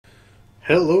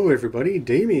Hello everybody,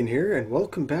 Damian here, and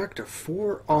welcome back to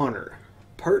For Honor,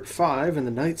 Part 5 in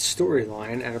the Knight's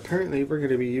storyline, and apparently we're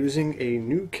going to be using a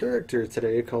new character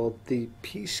today called the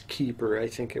Peacekeeper, I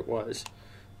think it was.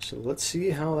 So let's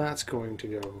see how that's going to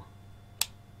go.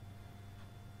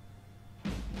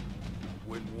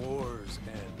 When wars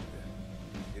end,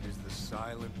 it is the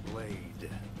silent blade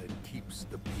that keeps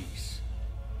the peace.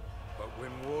 But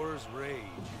when wars rage,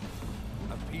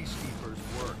 a peacekeeper's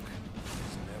work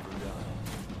is never done.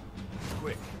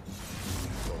 Quick,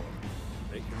 lethal,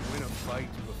 they can win a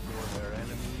fight before their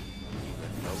enemy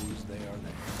even knows they are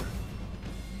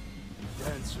there.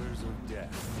 Dancers of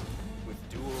death, with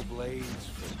dual blades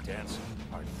for dancing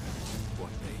partners.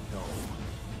 What they know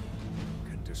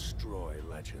can destroy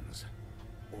legends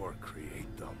or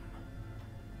create them.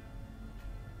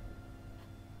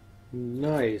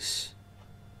 Nice.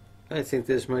 I think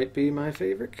this might be my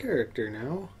favorite character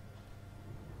now.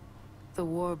 The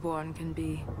Warborn can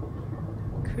be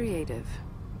creative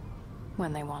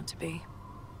when they want to be.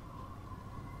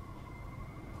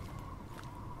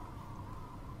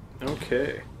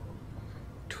 Okay.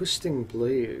 Twisting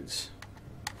blades.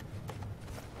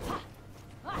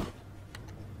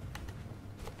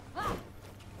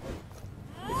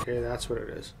 Okay, that's what it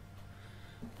is.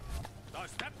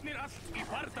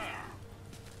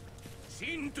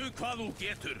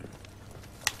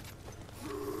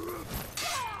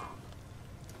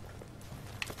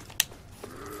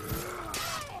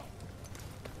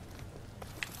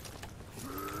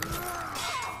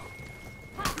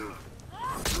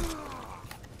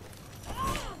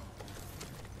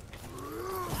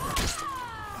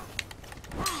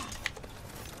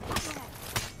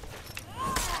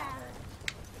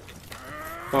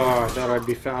 Oh, I thought I'd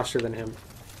be faster than him.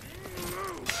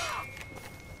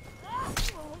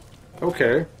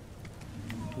 Okay.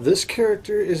 This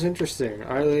character is interesting.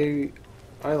 I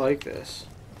like this.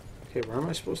 Okay, where am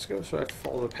I supposed to go? So I have to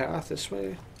follow the path this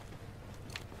way?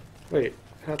 Wait,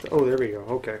 oh, there we go.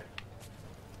 Okay.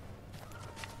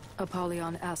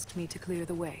 Apollyon asked me to clear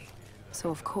the way, so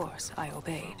of course I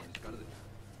obeyed.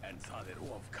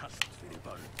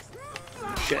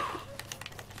 Shit.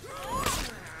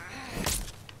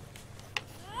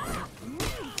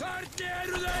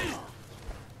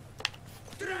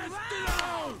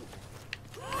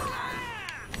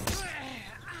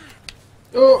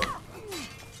 Oh!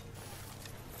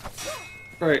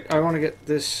 Right, I want to get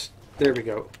this. There we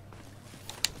go.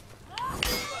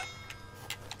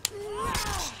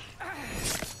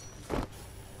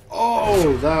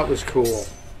 Oh, that was cool.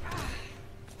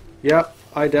 Yep,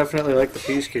 I definitely like the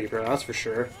Peacekeeper, that's for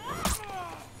sure.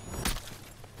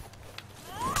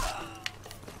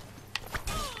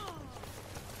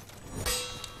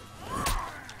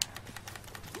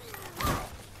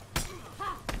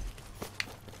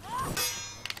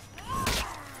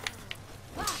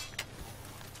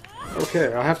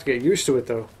 Okay, I'll have to get used to it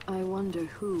though. I wonder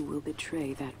who will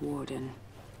betray that warden.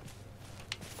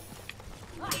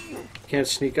 Can't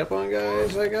sneak up on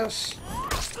guys, I guess.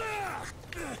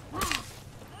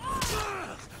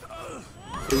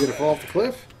 Are you gonna fall off the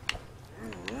cliff?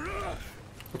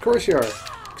 Of course you are,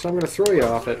 because I'm gonna throw you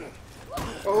off it.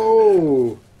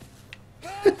 Oh!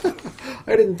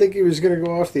 I didn't think he was gonna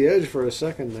go off the edge for a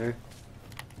second there.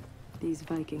 These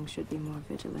Vikings should be more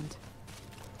vigilant.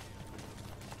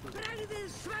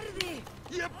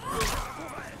 Yep.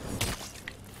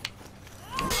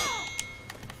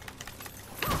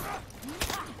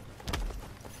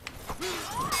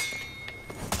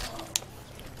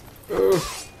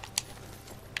 Oh.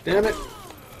 Damn it.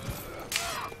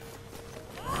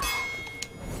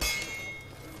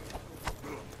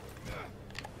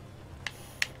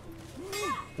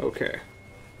 Okay.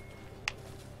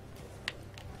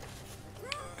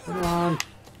 Come on.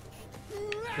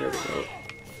 There we go.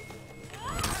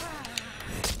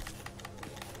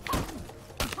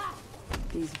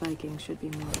 These Vikings should be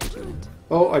more vigilant.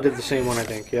 Oh, I did the same one, I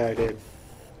think. Yeah, I did.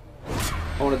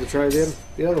 I wanted to try the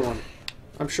other one.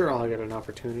 I'm sure I'll get an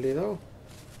opportunity, though.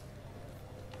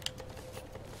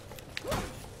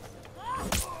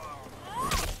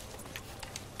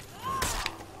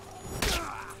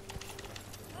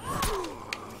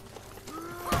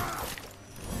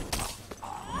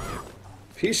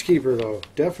 Peacekeeper, though.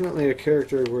 Definitely a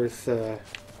character worth The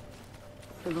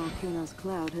volcano's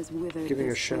cloud has withered giving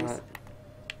a this shot. place.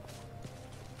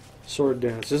 Sword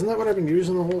dance. Isn't that what I've been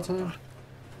using the whole time?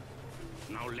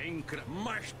 I'm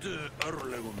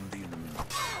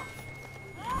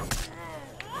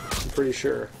pretty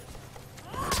sure.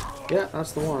 Yeah,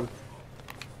 that's the one.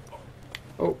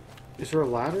 Oh, is there a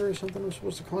ladder or something I'm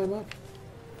supposed to climb up?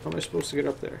 How am I supposed to get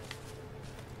up there?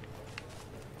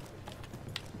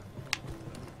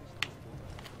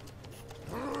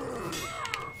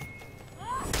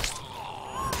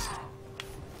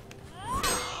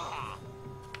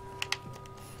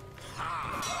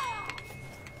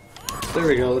 There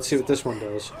we go. Let's see what this one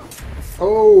does.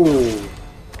 Oh!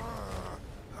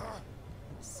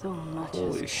 So much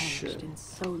Holy has changed shit. in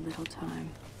so little time.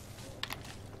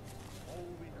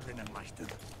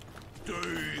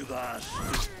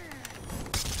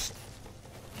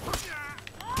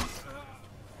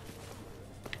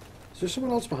 Is there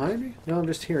someone else behind me? No, I'm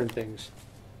just hearing things.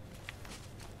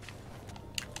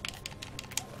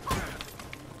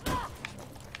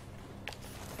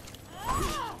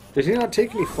 Did he not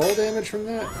take any fall damage from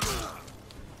that?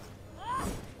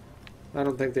 I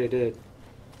don't think they did.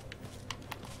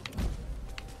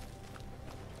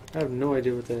 I have no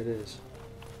idea what that is.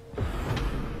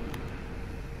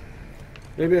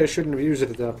 Maybe I shouldn't have used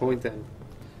it at that point then.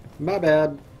 My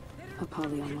bad.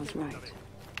 Apollyon was right.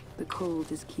 The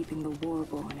cold is keeping the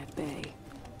Warborn at bay.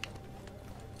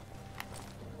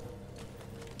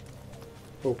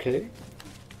 Okay.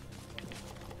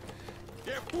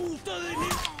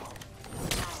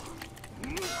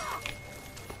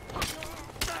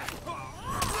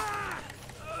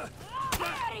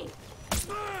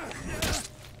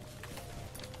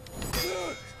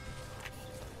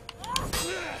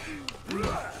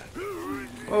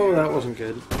 Oh, that wasn't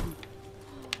good.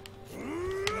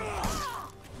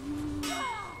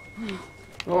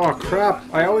 Oh crap,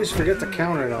 I always forget to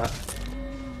counter that.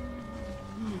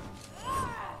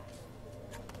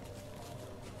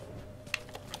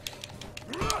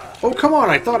 Oh come on,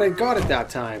 I thought I got it that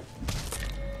time.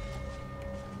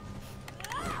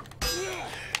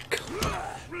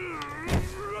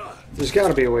 There's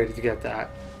gotta be a way to get that.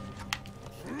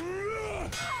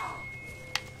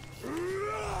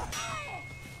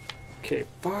 Okay,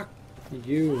 fuck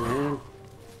you, man.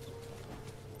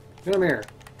 Come here.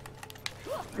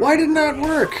 Why didn't that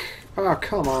work? Oh,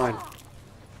 come on.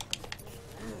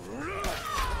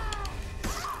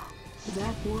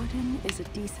 That warden is a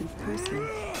decent person.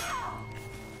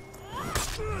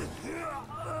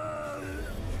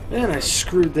 Man, I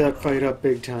screwed that fight up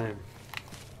big time.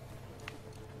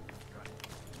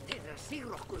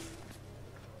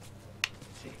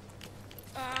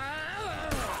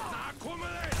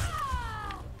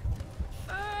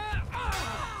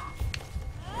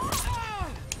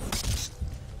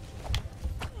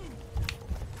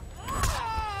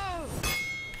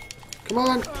 Come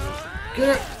on!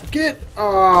 Get!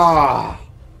 Ah!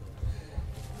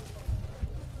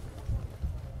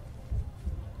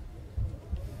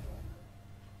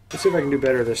 Let's see if I can do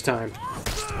better this time.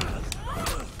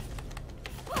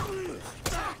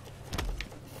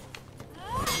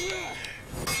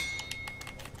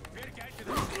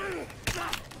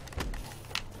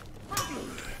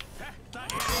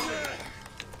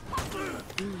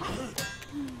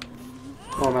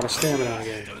 Oh, I'm out of stamina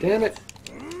again. Damn it!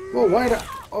 Whoa, why did I...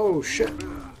 Oh, shit.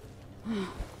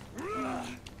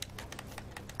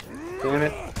 Damn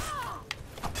it.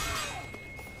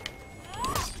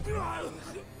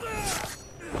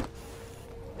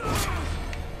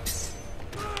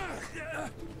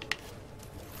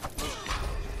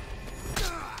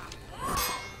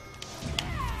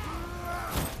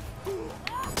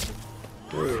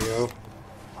 There we go.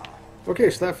 Okay,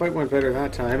 so that fight went better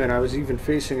that time, and I was even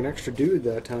facing an extra dude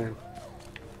that time.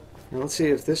 Now let's see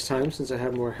if this time, since I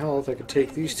have more health, I could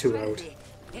take these two out.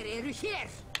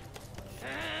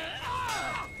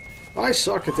 I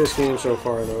suck at this game so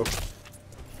far, though.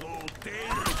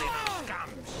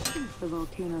 The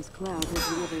volcano's cloud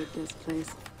has withered this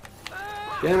place.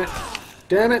 Damn it!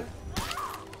 Damn it!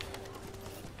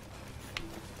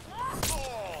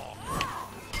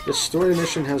 This story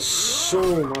mission has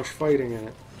so much fighting in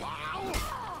it.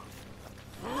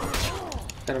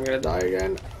 And I'm gonna die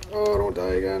again. Oh, don't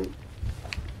die again.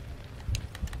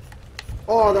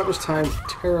 Oh, that was timed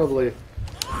terribly.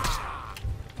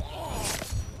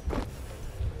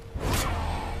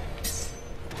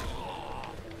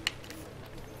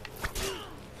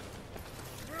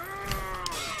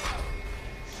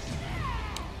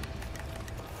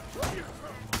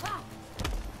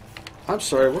 I'm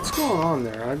sorry, what's going on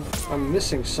there? I'm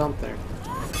missing something.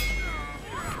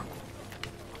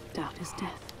 Doubt is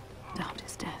death. Doubt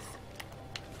is death.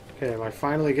 Okay, am I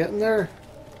finally getting there?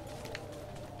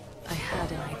 I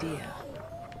had an idea.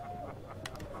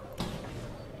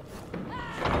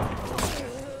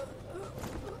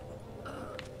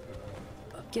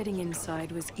 Getting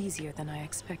inside was easier than I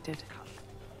expected.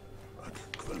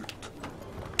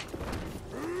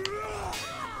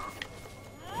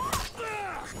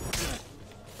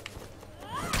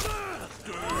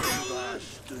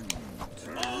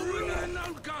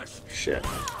 Shit.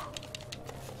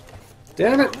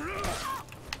 Damn it!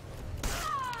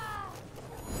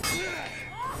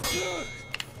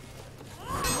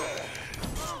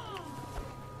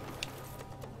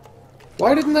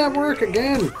 Why didn't that work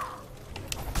again?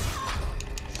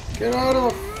 Get out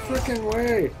of the frickin'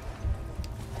 way.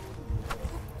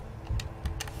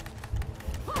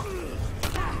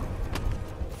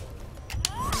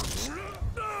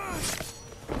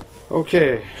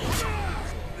 Okay.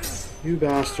 You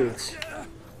bastards.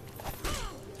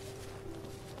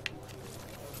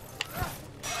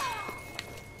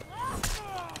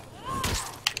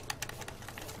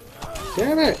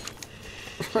 Damn it!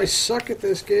 I suck at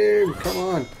this game. Come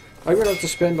on. I'm gonna have to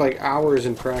spend like hours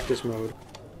in practice mode.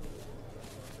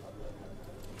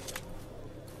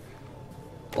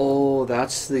 Oh,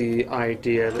 that's the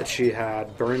idea that she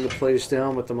had. Burn the place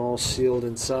down with them all sealed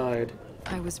inside.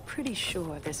 I was pretty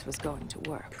sure this was going to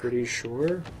work. Pretty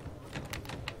sure?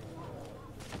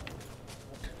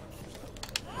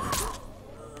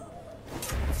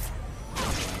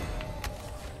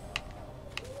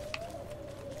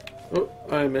 Oh,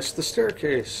 I missed the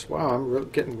staircase. Wow,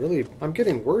 I'm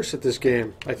getting worse at this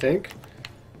game, I think.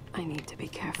 I need to be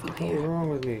careful What's here. wrong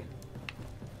with me?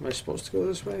 Am I supposed to go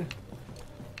this way?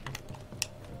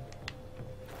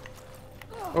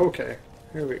 Okay,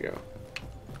 here we go.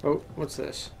 Oh, what's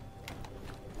this?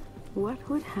 What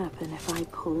would happen if I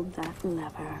pulled that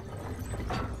lever?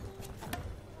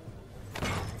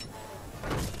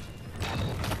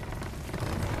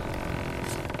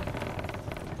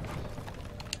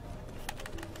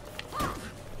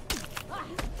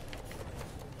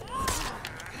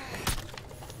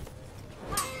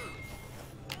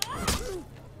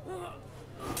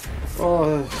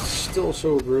 Oh, it's still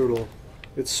so brutal.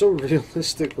 It's so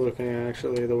realistic looking,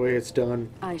 actually, the way it's done.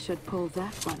 I should pull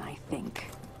that one, I think.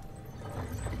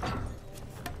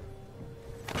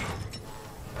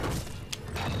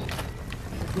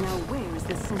 Now where is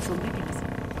this central mechanism?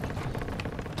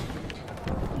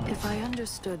 If I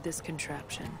understood this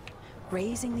contraption,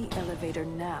 raising the elevator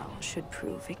now should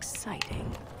prove exciting.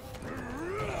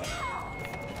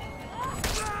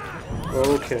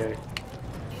 Okay.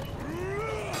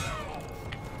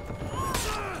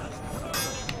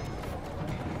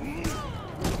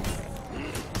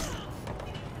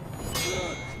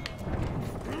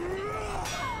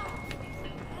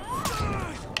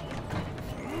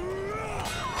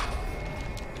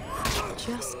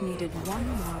 Just needed one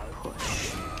more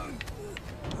push.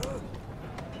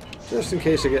 Just in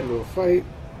case I get into a fight.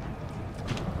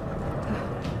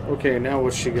 Okay, now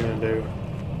what's she gonna do?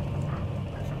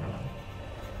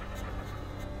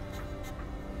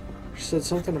 She said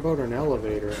something about an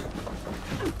elevator.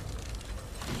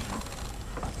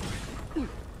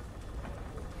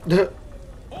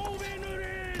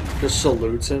 Just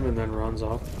salutes him and then runs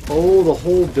off. Oh, the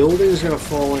whole building's gonna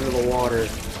fall into the water.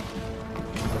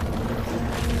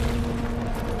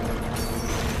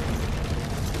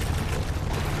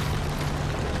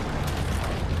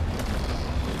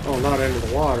 Well, not into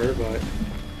the water, but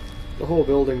the whole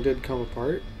building did come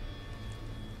apart.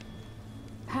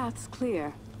 Path's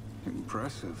clear.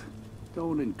 Impressive.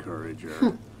 Don't encourage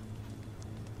her.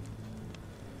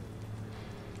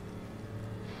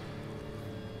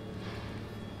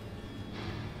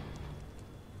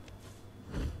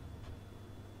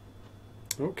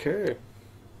 Okay.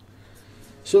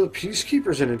 So the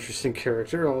Peacekeeper's an interesting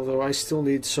character, although I still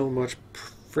need so much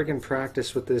friggin'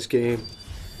 practice with this game.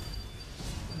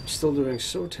 I'm still doing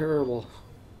so terrible.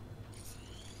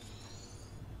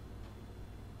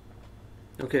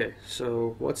 Okay,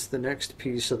 so what's the next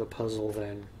piece of the puzzle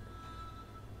then?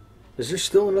 Is there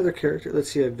still another character?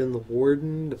 Let's see, I've been the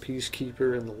Warden, the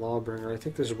Peacekeeper, and the Lawbringer. I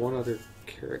think there's one other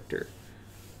character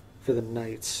for the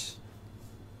Knights.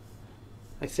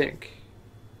 I think.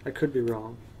 I could be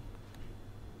wrong.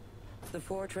 The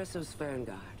fortress of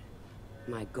Sverngard.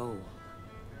 My goal.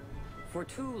 For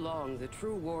too long, the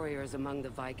true warriors among the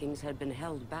Vikings had been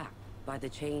held back by the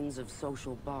chains of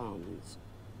social bonds,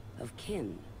 of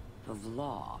kin, of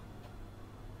law.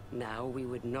 Now we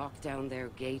would knock down their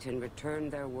gate and return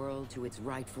their world to its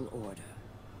rightful order.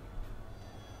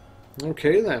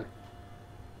 Okay then.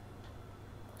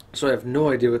 So I have no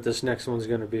idea what this next one's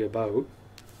going to be about.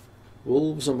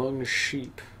 Wolves among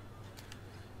sheep.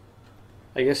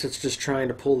 I guess it's just trying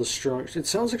to pull the strong... It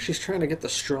sounds like she's trying to get the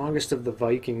strongest of the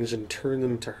Vikings and turn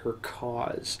them to her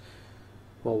cause,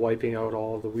 while wiping out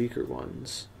all of the weaker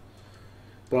ones.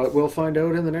 But we'll find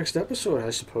out in the next episode, I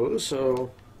suppose,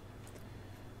 so...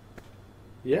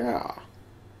 yeah.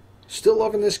 Still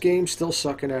loving this game, still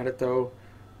sucking at it, though.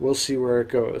 We'll see where it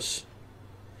goes.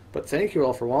 But thank you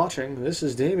all for watching. This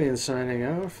is Damian signing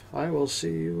off. I will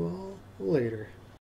see you all later.